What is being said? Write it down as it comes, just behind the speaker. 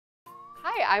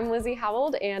Hi, I'm Lizzie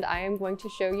Howald, and I am going to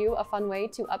show you a fun way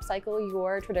to upcycle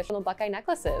your traditional Buckeye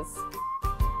necklaces.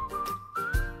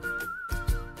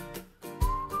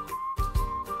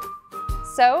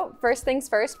 So first things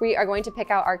first, we are going to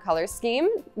pick out our color scheme.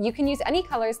 You can use any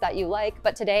colors that you like,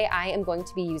 but today I am going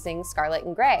to be using scarlet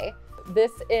and gray.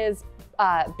 This is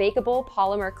bakeable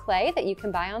polymer clay that you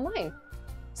can buy online.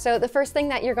 So the first thing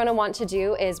that you're going to want to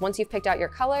do is once you've picked out your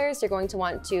colors, you're going to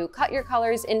want to cut your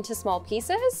colors into small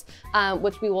pieces,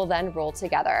 which we will then roll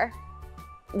together.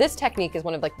 This technique is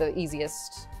one of the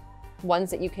easiest ones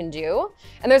that you can do.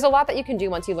 And there's a lot that you can do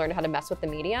once you learn how to mess with the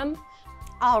medium.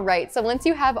 All right, so once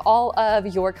you have all of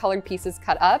your colored pieces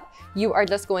cut up, you are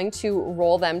just going to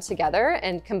roll them together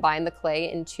and combine the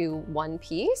clay into one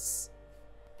piece.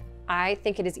 I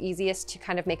think it is easiest to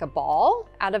kind of make a ball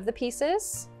out of the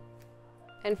pieces.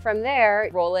 And from there,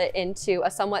 roll it into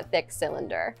a somewhat thick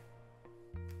cylinder.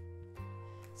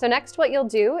 So next what you'll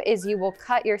do is you will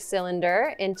cut your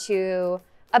cylinder into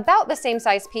about the same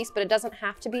size piece, but it doesn't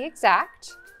have to be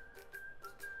exact.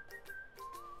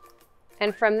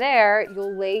 And from there,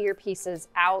 you'll lay your pieces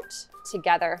out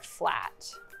together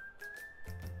flat.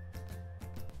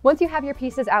 Once you have your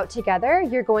pieces out together,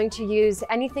 you're going to use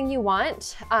anything you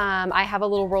want. I have a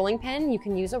little rolling pin. You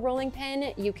can use a rolling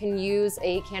pin. You can use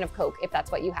a can of Coke if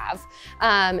that's what you have,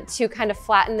 to kind of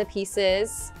flatten the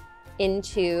pieces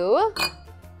into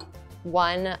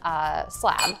one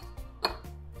slab.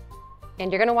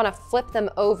 And you're gonna wanna flip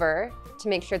them over to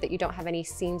make sure that you don't have any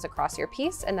seams across your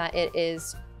piece and that it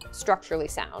is structurally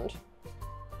sound.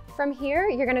 From here,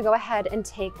 you're gonna go ahead and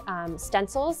take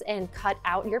stencils and cut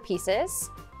out your pieces.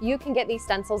 You can get these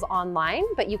stencils online,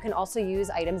 but you can also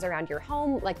use items around your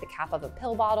home, like the cap of a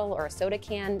pill bottle or a soda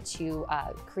can, to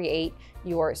create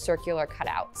your circular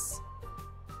cutouts.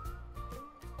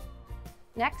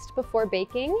 Next, before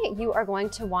baking, you are going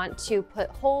to want to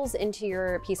put holes into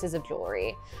your pieces of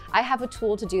jewelry. I have a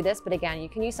tool to do this, but again, you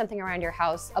can use something around your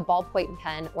house. A ballpoint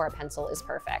pen or a pencil is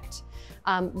perfect.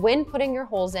 When putting your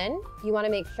holes in, you want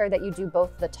to make sure that you do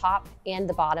both the top and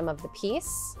the bottom of the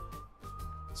piece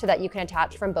so that you can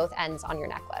attach from both ends on your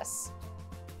necklace.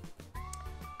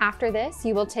 After this,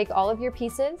 you will take all of your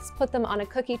pieces, put them on a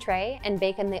cookie tray, and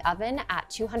bake in the oven at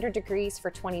 200 degrees for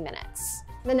 20 minutes.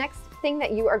 The next thing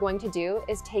that you are going to do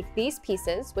is take these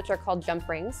pieces, which are called jump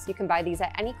rings. You can buy these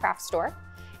at any craft store,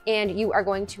 and you are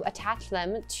going to attach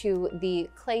them to the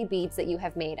clay beads that you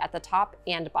have made at the top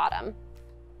and bottom.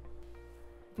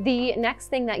 The next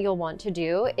thing that you'll want to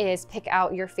do is pick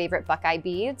out your favorite Buckeye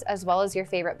beads as well as your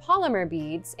favorite polymer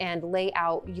beads and lay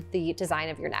out the design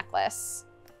of your necklace.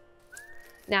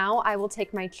 Now I will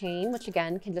take my chain, which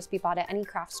again can just be bought at any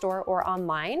craft store or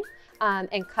online,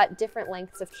 and cut different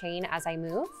lengths of chain as I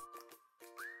move.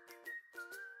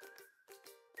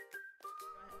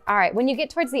 All right, when you get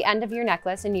towards the end of your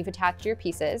necklace and you've attached your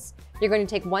pieces, you're going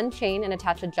to take one chain and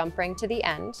attach a jump ring to the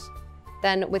end.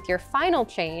 Then with your final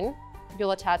chain,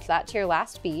 you'll attach that to your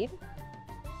last bead.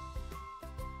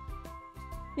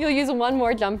 You'll use one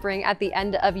more jump ring at the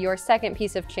end of your second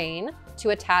piece of chain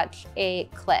to attach a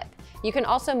clip. You can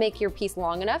also make your piece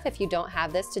long enough if you don't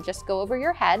have this to just go over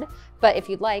your head, but if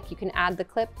you'd like, you can add the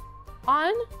clip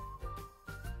on.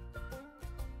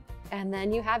 And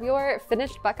then you have your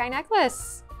finished Buckeye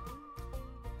necklace.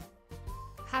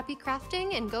 Happy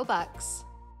crafting and go Bucks!